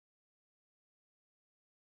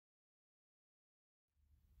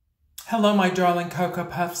Hello, my darling Coco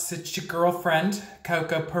Puffs. It's your girlfriend,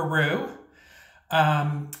 Coco Peru.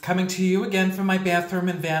 Coming to you again from my bathroom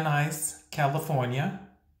in Van Nuys, California.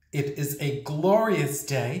 It is a glorious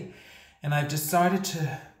day, and I've decided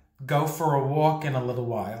to go for a walk in a little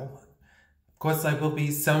while. Of course, I will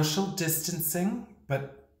be social distancing,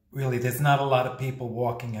 but really there's not a lot of people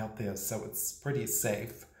walking out there, so it's pretty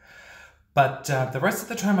safe. But the rest of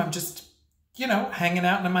the time, I'm just, hanging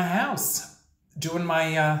out in my house, doing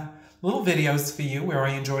my little videos for you where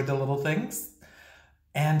I enjoyed the little things.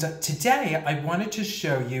 And today I wanted to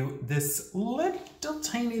show you this little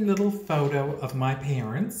tiny little photo of my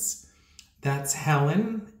parents. That's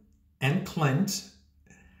Helen and Clint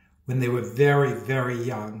when they were very, very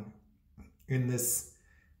young in this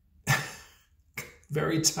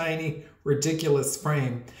very tiny, ridiculous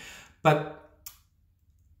frame. But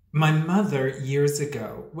my mother years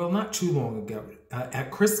ago, well, not too long ago, at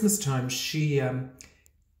Christmas time, she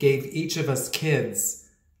gave each of us kids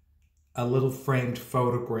a little framed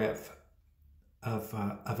photograph of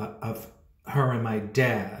her and my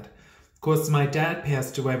dad. Of course, my dad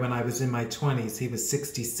passed away when I was in my 20s. He was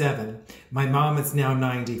 67. My mom is now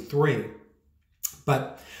 93.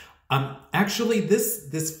 But actually,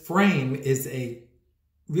 this frame is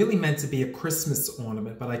really meant to be a Christmas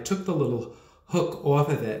ornament, but I took the little hook off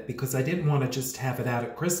of it because I didn't want to just have it out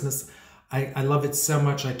at Christmas. I love it so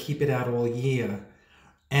much, I keep it out all year.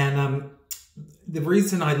 And the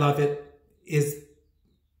reason I love it is,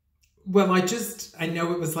 well, I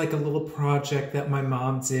know it was like a little project that my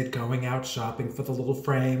mom did, going out shopping for the little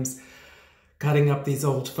frames, cutting up these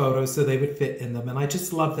old photos so they would fit in them. And I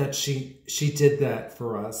just love that she did that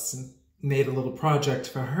for us and made a little project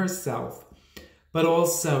for herself. But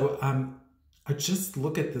also, I just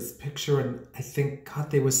look at this picture and I think,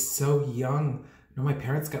 God, they were so young. My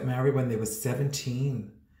parents got married when they were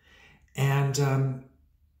 17. And,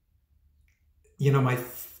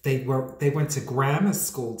 they went to grammar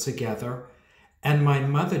school together, and my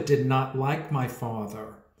mother did not like my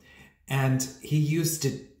father. And he used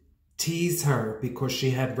to tease her because she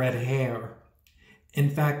had red hair. In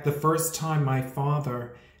fact, the first time my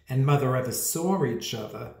father and mother ever saw each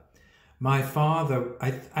other, my father,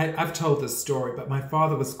 I've told this story, but my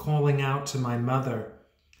father was calling out to my mother,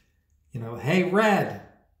 hey, Red,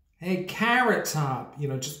 hey, Carrot Top,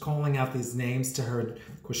 just calling out these names to her.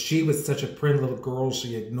 Because she was such a pretty little girl,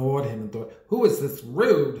 she ignored him and thought, who is this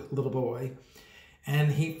rude little boy?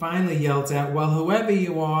 And he finally yelled out, well, whoever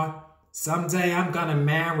you are, someday I'm going to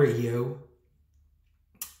marry you.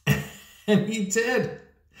 And he did.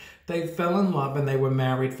 They fell in love and they were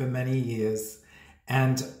married for many years.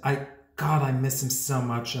 And God, I miss him so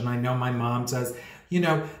much. And I know my mom does.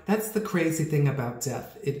 That's the crazy thing about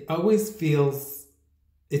death. It always feels,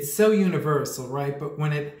 it's so universal, right? But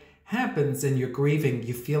when it happens and you're grieving,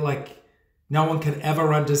 you feel like no one can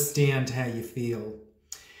ever understand how you feel.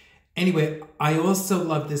 Anyway, I also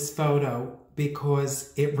love this photo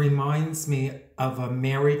because it reminds me of a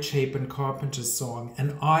Mary Chapin Carpenter song.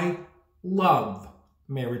 And I love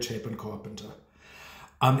Mary Chapin Carpenter.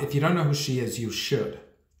 If you don't know who she is, you should.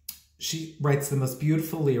 She writes the most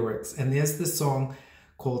beautiful lyrics. And there's this song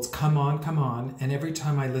called Come On, Come On. And every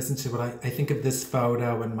time I listen to it, I think of this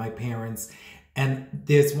photo and my parents. And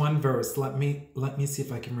there's one verse. Let me see if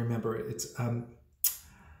I can remember it. It's,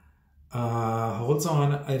 hold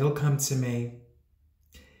on, it'll come to me.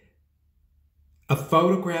 A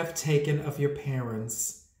photograph taken of your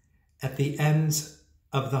parents at the end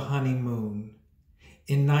of the honeymoon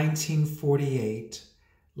in 1948,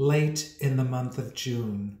 late in the month of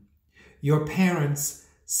June. Your parents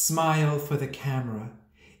smile for the camera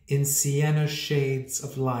in sienna shades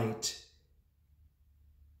of light.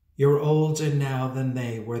 You're older now than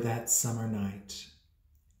they were that summer night.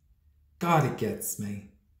 God, it gets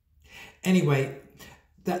me. Anyway,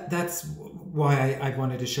 that's why I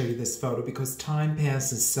wanted to show you this photo, because time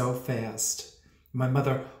passes so fast. My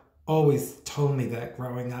mother always told me that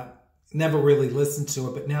growing up. Never really listened to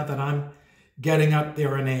it, but now that I'm getting up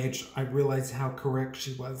there in age, I realize how correct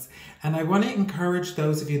she was. And I want to encourage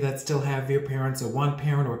those of you that still have your parents, or one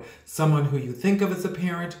parent, or someone who you think of as a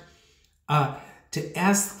parent, to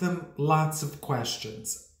ask them lots of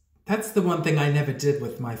questions. That's the one thing I never did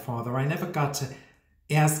with my father. I never got to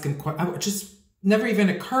ask him, it just never even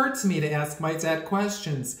occurred to me to ask my dad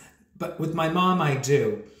questions. But with my mom, I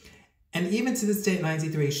do. And even to this day at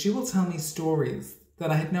 93, she will tell me stories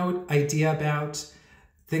that I had no idea about,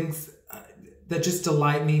 things that just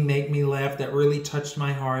delight me, make me laugh, that really touched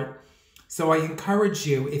my heart. So I encourage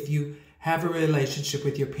you, if you have a relationship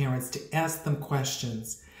with your parents, to ask them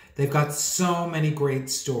questions. They've got so many great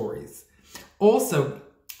stories. Also,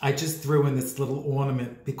 I just threw in this little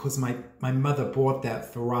ornament because my mother bought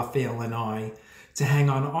that for Raphael and I to hang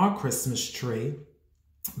on our Christmas tree.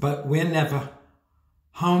 But we're never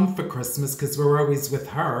home for Christmas because we're always with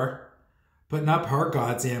her, putting up her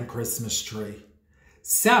goddamn Christmas tree.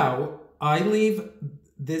 So I leave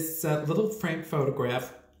this little framed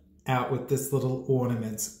photograph out with this little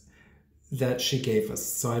ornament that she gave us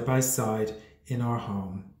side by side in our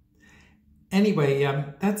home. Anyway,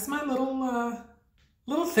 that's my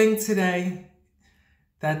little thing today.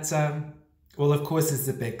 That, well, of course, is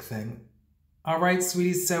the big thing. All right,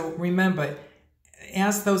 sweeties, so remember,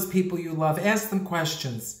 ask those people you love. Ask them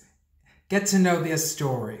questions. Get to know their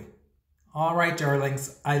story. All right,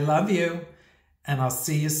 darlings, I love you, and I'll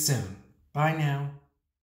see you soon. Bye now.